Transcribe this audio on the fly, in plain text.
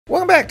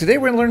Welcome back! Today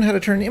we're going to learn how to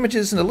turn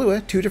images into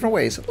Lua two different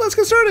ways. Let's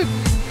get started!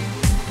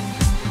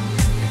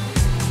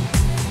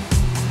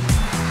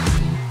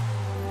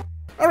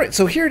 Alright,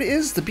 so here it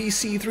is, the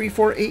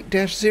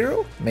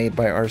BC-348-0, made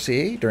by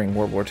RCA during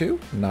World War II.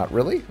 Not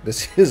really.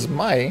 This is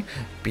my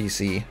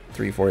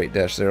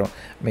BC-348-0,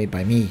 made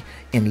by me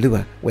in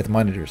Lua with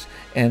monitors.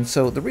 And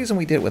so the reason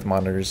we did it with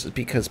monitors is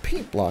because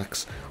paint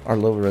blocks are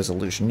low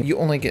resolution. You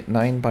only get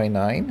 9 by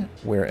 9,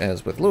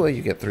 whereas with Lua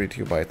you get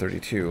 32 by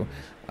 32.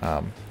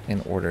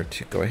 In order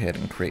to go ahead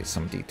and create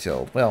some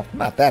detailed, well,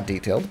 not that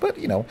detailed, but,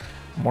 you know,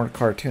 more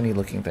cartoony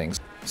looking things.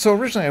 So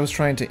originally I was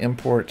trying to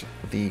import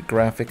the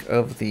graphic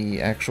of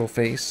the actual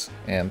face,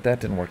 and that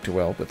didn't work too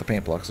well with the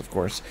paint blocks, of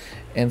course.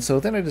 And so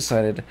then I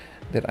decided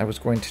that I was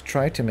going to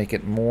try to make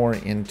it more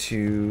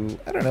into,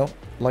 I don't know,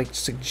 like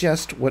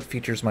suggest what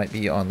features might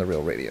be on the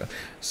real radio.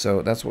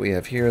 So that's what we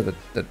have here,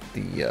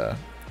 the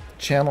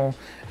channel,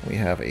 we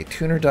have a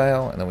tuner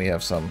dial, and then we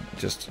have some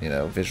just, you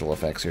know, visual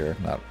effects here,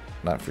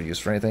 not for use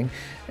for anything.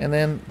 And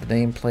then the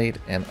nameplate,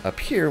 and up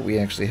here we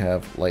actually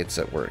have lights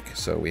at work.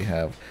 So we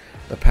have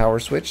the power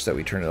switch that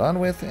we turn it on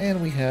with,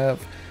 and we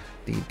have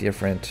the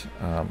different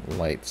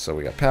lights. So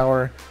we got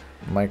power,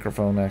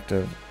 microphone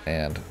active,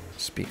 and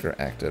speaker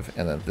active,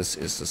 and then this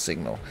is the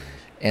signal.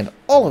 And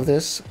all of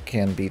this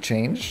can be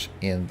changed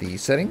in the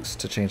settings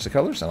to change the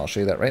colors, and I'll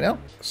show you that right now.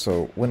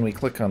 So when we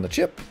click on the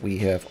chip, we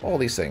have all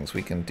these things.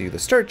 We can do the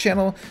start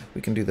channel, we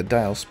can do the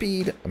dial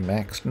speed, a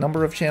max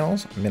number of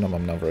channels,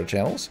 minimum number of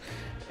channels,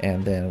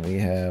 and then we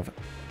have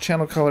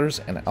channel colors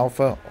and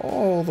alpha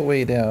all the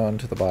way down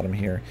to the bottom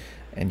here,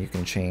 and you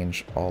can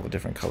change all the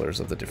different colors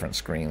of the different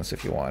screens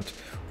if you want,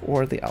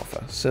 or the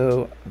alpha.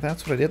 So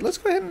that's what I did. Let's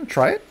go ahead and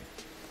try it.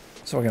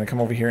 So we're going to come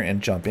over here and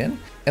jump in.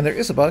 And there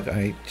is a bug.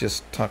 I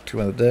just talked to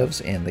one of the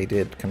devs and they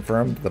did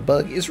confirm the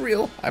bug is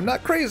real. I'm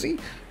not crazy.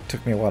 It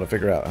took me a while to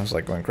figure out. I was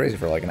like going crazy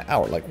for like an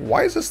hour. Like,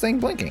 why is this thing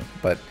blinking?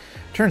 But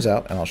turns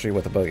out, and I'll show you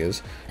what the bug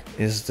is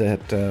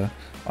that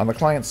on the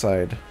client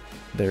side,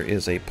 there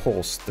is a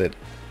pulse that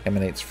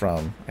emanates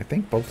from, I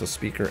think, both the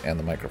speaker and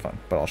the microphone.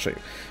 But I'll show you.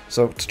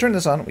 So to turn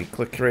this on, we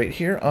click right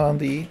here on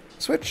the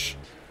switch.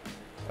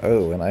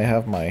 Oh, and I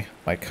have my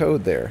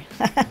code there.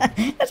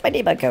 That's my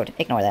debug code.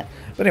 Ignore that.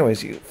 But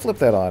anyways, you flip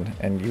that on,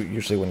 and you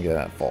usually wouldn't get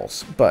that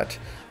false. But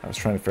I was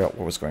trying to figure out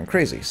what was going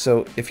crazy.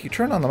 So if you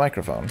turn on the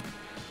microphone,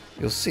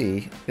 you'll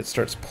see it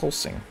starts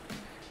pulsing.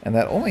 And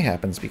that only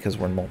happens because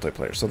we're in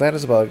multiplayer. So that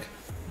is a bug,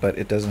 but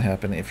it doesn't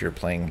happen if you're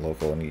playing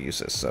local and you use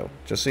this. So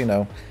just so you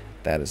know,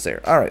 that is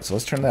there. All right, so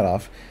let's turn that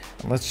off.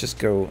 And let's just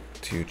go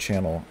to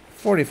channel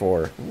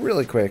 44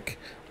 really quick.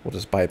 We'll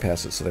just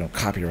bypass it so they don't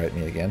copyright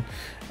me again.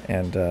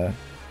 And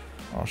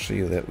I'll show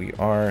you that we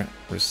are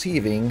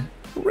receiving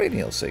a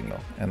radio signal,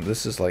 and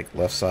this is like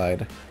left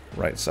side,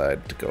 right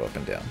side to go up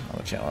and down on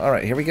the channel. All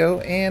right, here we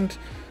go, and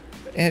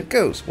it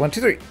goes 1,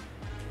 2, 3.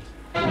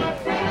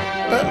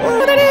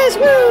 Oh, that is!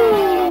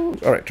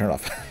 Woo! All right, turn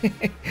off.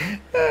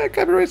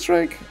 Copyright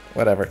strike.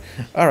 Whatever.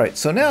 All right,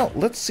 so now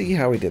let's see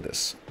how we did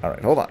this. All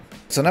right, hold on.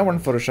 So now we're in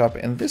Photoshop,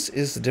 and this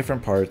is the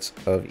different parts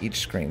of each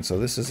screen. So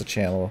this is the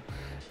channel,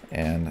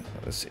 and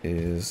this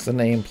is the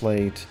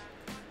nameplate,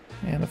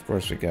 and of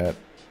course we got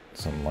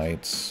some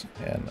lights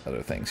and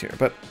other things here,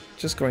 but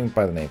just going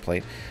by the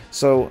nameplate.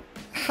 So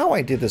how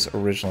I did this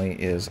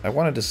originally is I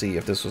wanted to see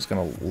if this was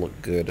going to look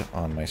good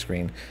on my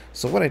screen.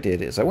 So what I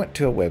did is I went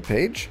to a web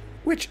page,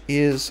 which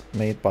is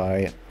made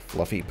by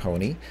Fluffy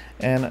Pony,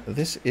 and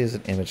this is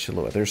an image to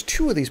Lua. There's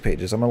two of these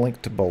pages. I'm going to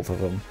link to both of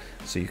them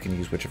so you can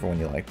use whichever one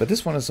you like, but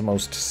this one is the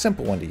most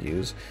simple one to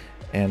use,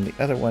 and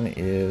the other one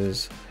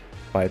is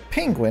by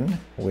Penguin,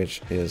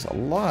 which is a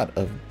lot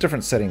of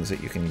different settings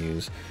that you can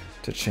use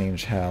to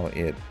change how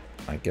it,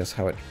 I guess,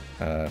 how it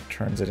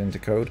turns it into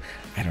code.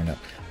 I don't know.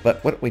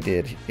 But what we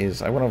did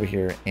is I went over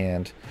here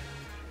and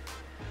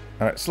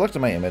selected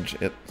my image.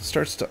 It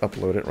starts to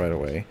upload it right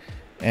away,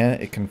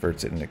 and it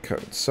converts it into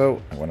code.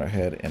 So I went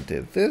ahead and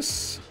did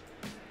this,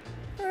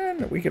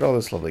 and we get all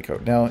this lovely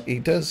code. Now,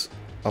 it does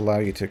allow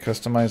you to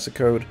customize the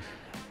code,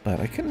 but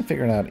I couldn't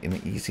figure out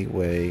an easy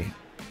way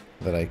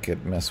that I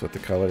could mess with the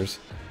colors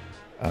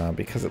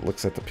because it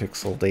looks at the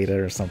pixel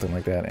data or something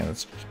like that, and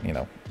it's, you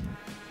know,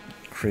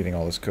 creating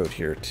all this code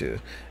here to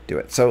do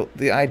it. So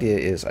the idea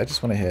is I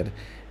just went ahead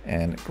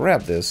and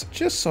grabbed this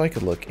just so I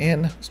could look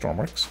in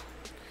Stormworks.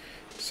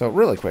 So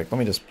really quick, let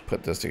me just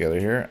put this together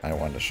here. I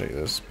wanted to show you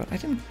this, but I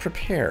didn't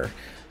prepare,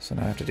 so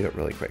now I have to do it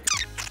really quick.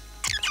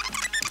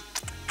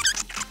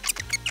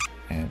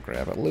 And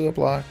grab a Lua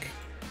block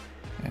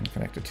and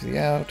connect it to the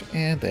out,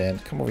 and then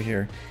come over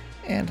here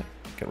and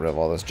get rid of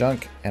all this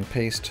junk and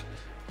paste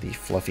the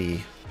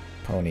Fluffy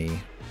Pony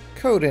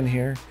code in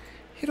here.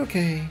 Hit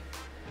OK.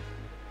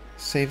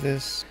 Save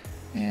this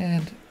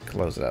and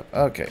close it up.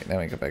 Okay, now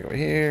we go back over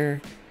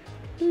here.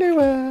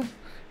 Lua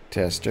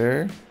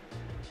tester,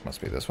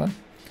 must be this one.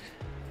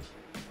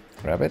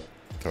 Grab it,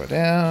 throw it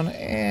down,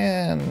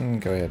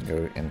 and go ahead and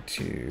go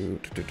into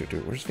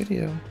where's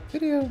video?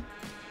 Video.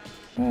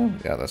 Oh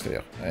yeah, that's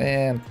video,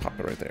 and pop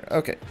it right there.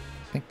 Okay,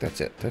 I think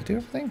that's it. Did I do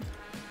everything?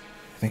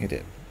 I think I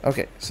did.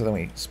 Okay, so then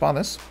we spawn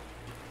this,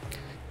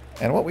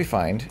 And what we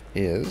find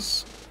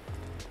is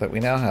that we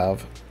now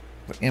have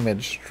the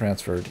image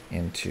transferred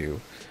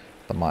into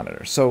the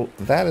monitor. So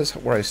that is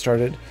where I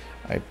started.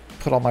 I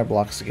put all my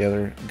blocks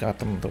together, got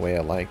them the way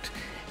I liked,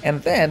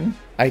 and then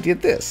I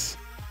did this.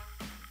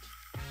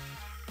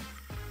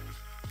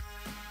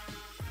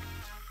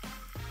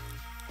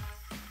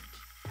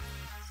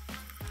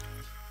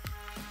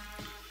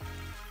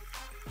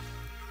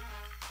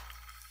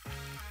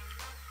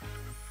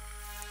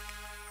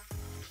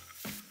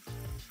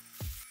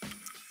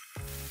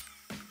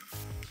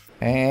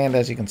 And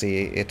as you can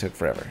see, it took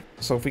forever.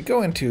 So if we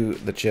go into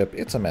the chip,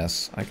 it's a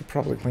mess. I could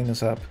probably clean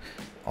this up.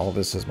 All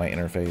this is my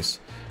interface.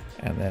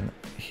 And then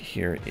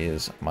here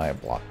is my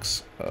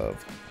blocks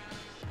of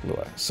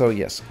Lua. So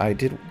yes, I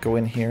did go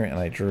in here and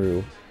I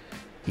drew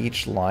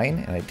each line,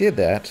 and I did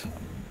that.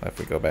 If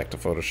we go back to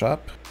Photoshop.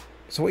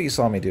 So what you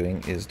saw me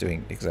doing is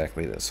doing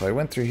exactly this. So I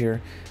went through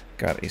here,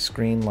 got a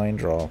screen line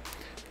draw,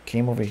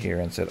 came over here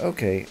and said,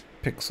 okay,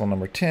 pixel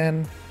number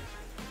 10,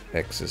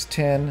 X is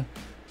 10,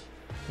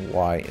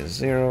 Y is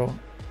 0,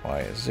 Y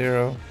is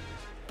 0,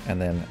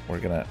 and then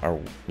our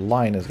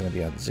line is gonna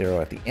be at 0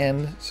 at the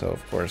end. So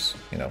of course,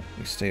 you know,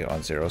 we stay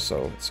on 0,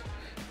 so it's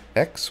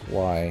X,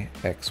 Y,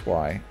 X,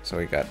 Y. So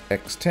we got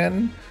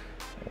X10,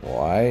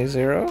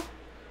 Y0,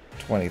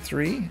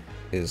 23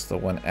 is the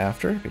one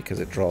after because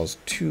it draws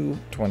to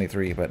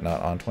 23 but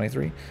not on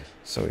 23.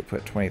 So we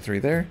put 23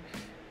 there,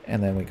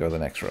 and then we go to the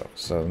next row.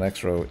 So the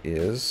next row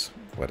is,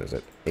 what is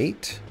it,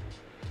 8?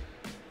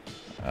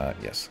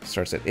 Yes,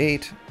 starts at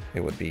 8.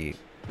 It would be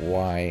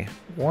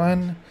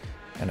Y1,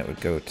 and it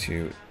would go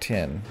to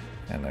 10,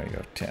 and there you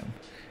go, 10.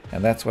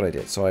 And that's what I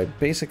did. So I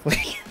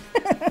basically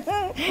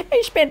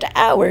I spent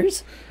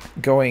hours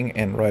going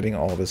and writing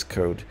all this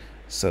code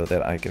so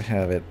that I could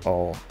have it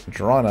all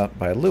drawn up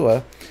by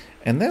Lua.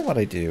 And then what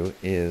I do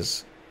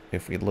is,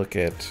 if we look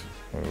at,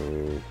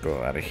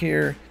 go out of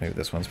here, maybe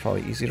this one's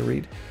probably easy to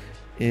read,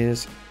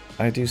 is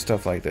I do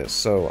stuff like this.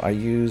 So I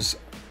use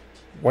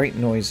White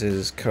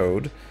Noise's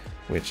code,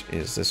 which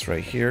is this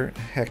right here,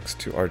 hex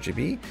to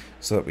RGB,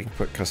 so that we can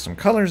put custom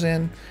colors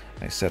in.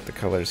 I set the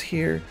colors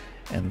here,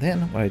 and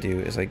then what I do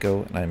is I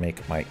go and I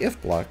make my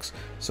if blocks.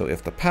 So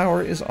if the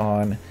power is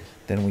on,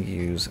 then we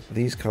use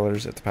these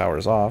colors. If the power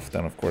is off,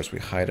 then of course we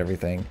hide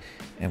everything,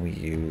 and we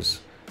use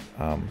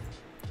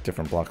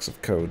different blocks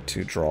of code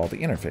to draw the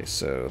interface.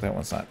 So that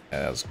one's not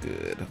as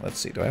good. Let's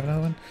see, do I have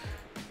another one?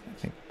 I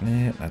think,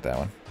 not that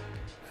one.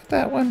 Not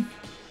that one.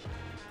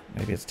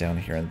 Maybe it's down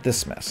here in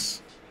this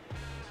mess.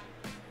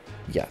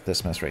 Yeah,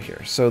 this mess right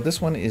here. So this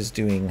one is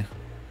doing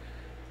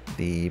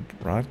the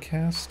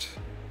broadcast.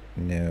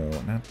 No,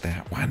 not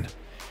that one.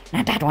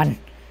 Not that one.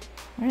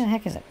 Where the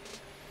heck is it?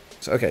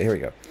 So, okay, here we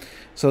go.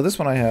 So this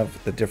one I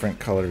have the different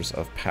colors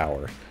of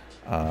power.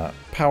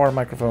 Power,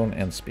 microphone,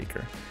 and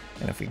speaker.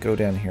 And if we go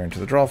down here into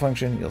the draw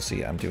function, you'll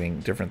see I'm doing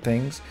different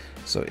things.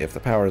 So if the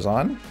power is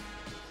on,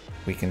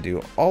 we can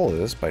do all of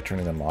this by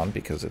turning them on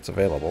because it's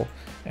available.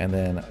 And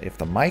then if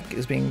the mic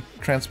is being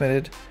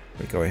transmitted,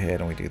 we go ahead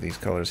and we do these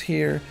colors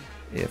here.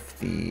 If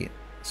the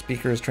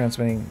speaker is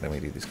transmitting, then we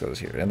do these colors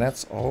here. And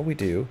that's all we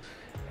do.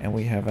 And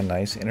we have a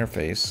nice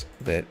interface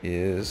that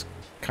is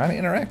kind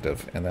of interactive.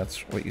 And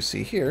that's what you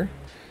see here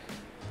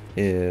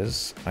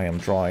is I am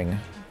drawing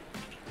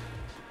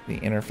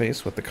the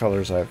interface with the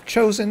colors I've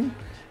chosen.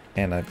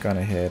 And I've gone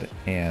ahead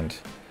and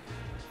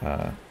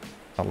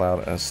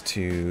allowed us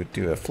to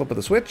do a flip of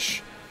the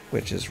switch,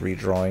 which is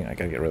redrawing, I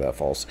gotta get rid of that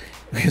false,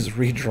 is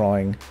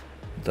redrawing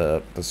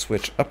the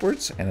switch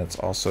upwards, and it's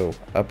also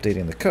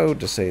updating the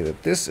code to say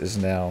that this is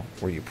now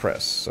where you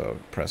press. So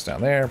press down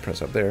there,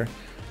 press up there,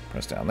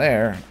 press down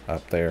there,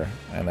 up there,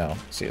 and now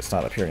see it's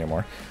not up here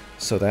anymore.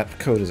 So that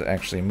code is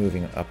actually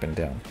moving up and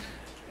down.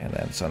 And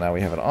then so now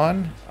we have it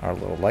on, our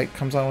little light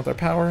comes on with our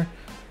power,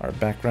 our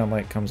background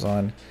light comes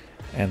on,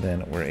 and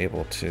then we're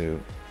able to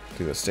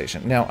do the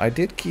station. Now I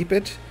did keep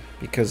it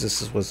because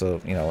this was a,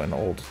 you know, an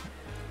old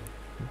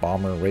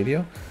bomber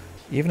radio.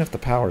 Even if the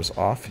power is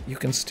off, you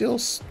can still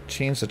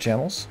change the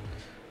channels.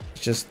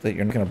 It's just that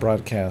you're not going to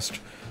broadcast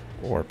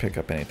or pick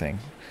up anything.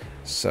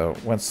 So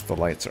once the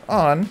lights are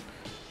on,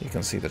 you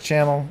can see the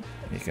channel,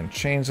 you can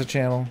change the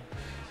channel,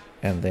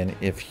 and then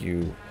if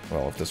you,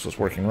 well, if this was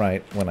working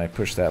right, when I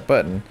push that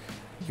button,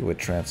 you would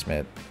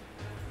transmit.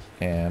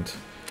 And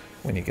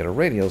when you get a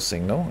radio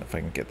signal, if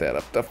I can get that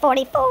up to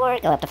 44,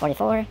 go up to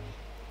 44.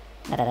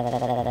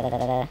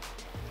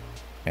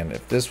 And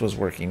if this was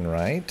working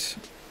right,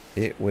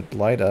 it would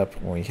light up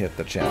when we hit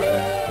the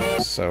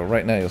channel. So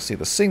right now you'll see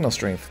the signal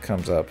strength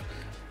comes up,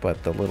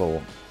 but the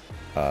little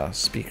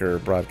speaker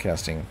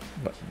broadcasting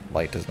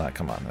light does not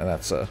come on, and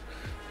that's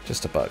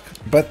just a bug.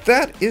 But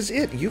that is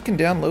it. You can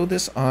download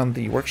this on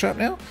the workshop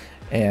now,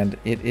 and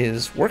it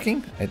is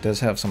working. It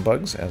does have some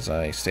bugs, as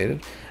I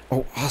stated.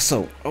 Oh,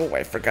 also,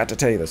 I forgot to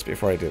tell you this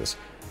before I do this.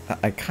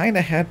 I kind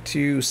of had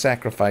to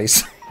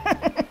sacrifice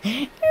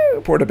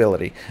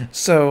portability.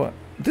 So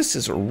this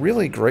is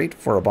really great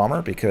for a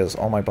bomber because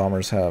all my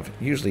bombers have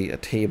usually a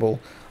table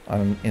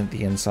on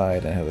the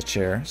inside and have a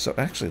chair. So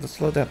actually, let's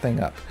load that thing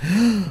up.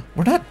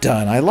 We're not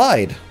done. I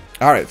lied.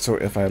 Alright, so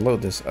if I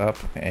load this up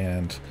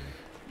and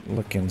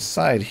look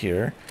inside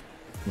here,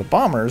 the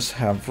bombers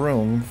have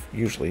room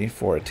usually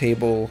for a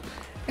table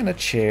and a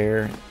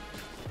chair,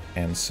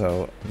 and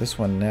so this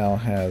one now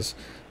has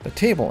the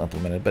table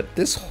implemented, but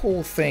this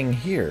whole thing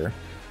here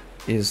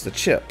is the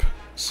chip.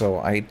 So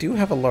I do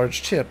have a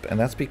large chip, and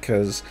that's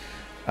because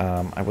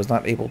I was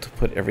not able to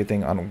put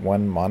everything on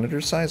one monitor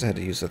size. I had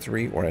to use a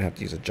 3, or I'd have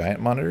to use a giant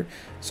monitor,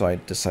 so I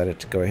decided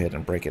to go ahead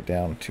and break it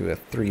down to a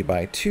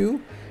 3x2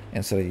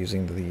 instead of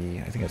using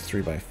the, I think it's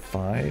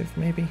 3x5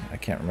 maybe, I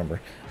can't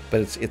remember, but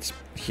it's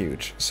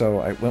huge. So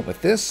I went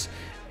with this,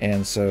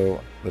 and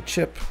so the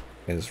chip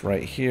is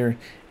right here,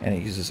 and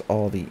it uses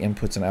all the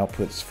inputs and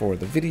outputs for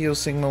the video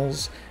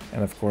signals,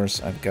 and of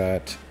course I've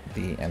got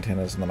the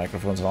antennas and the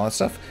microphones and all that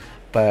stuff,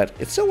 but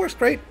it still works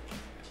great.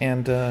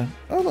 And oh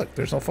look,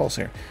 there's no false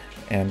here,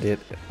 and it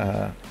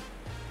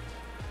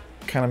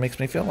kind of makes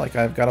me feel like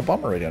I've got a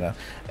bomber radio now.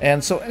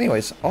 And so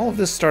anyways, all of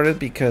this started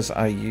because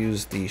I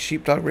used the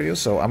sheepdog radio,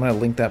 so I'm going to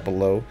link that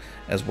below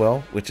as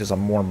well, which is a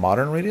more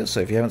modern radio.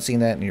 So if you haven't seen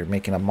that and you're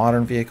making a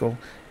modern vehicle,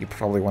 you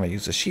probably want to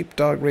use a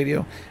sheepdog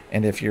radio,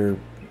 and if you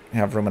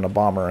have room in a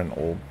bomber, an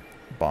old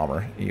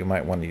bomber, you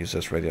might want to use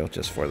this radio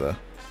just for the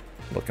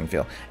look and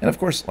feel. And of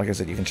course, like I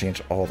said, you can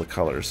change all the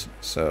colors,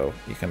 so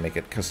you can make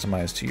it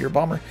customized to your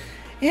bomber.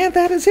 And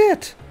that is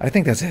it. I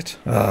think that's it.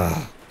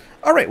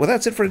 Alright, well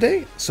that's it for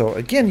today. So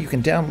again, you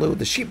can download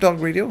the Sheepdog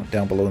radio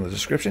down below in the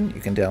description. You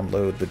can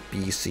download the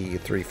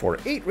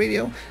BC-348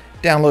 radio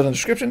download in the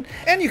description.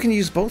 And you can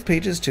use both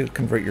pages to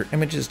convert your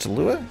images to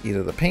Lua,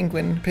 either the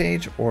Penguin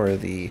page or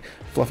the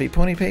Fluffy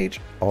Pony page,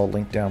 all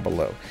linked down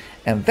below.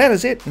 And that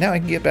is it. Now I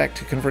can get back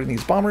to converting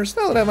these bombers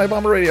now that I have my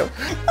bomber radio.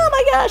 Oh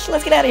my gosh,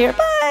 let's get out of here.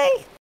 Bye!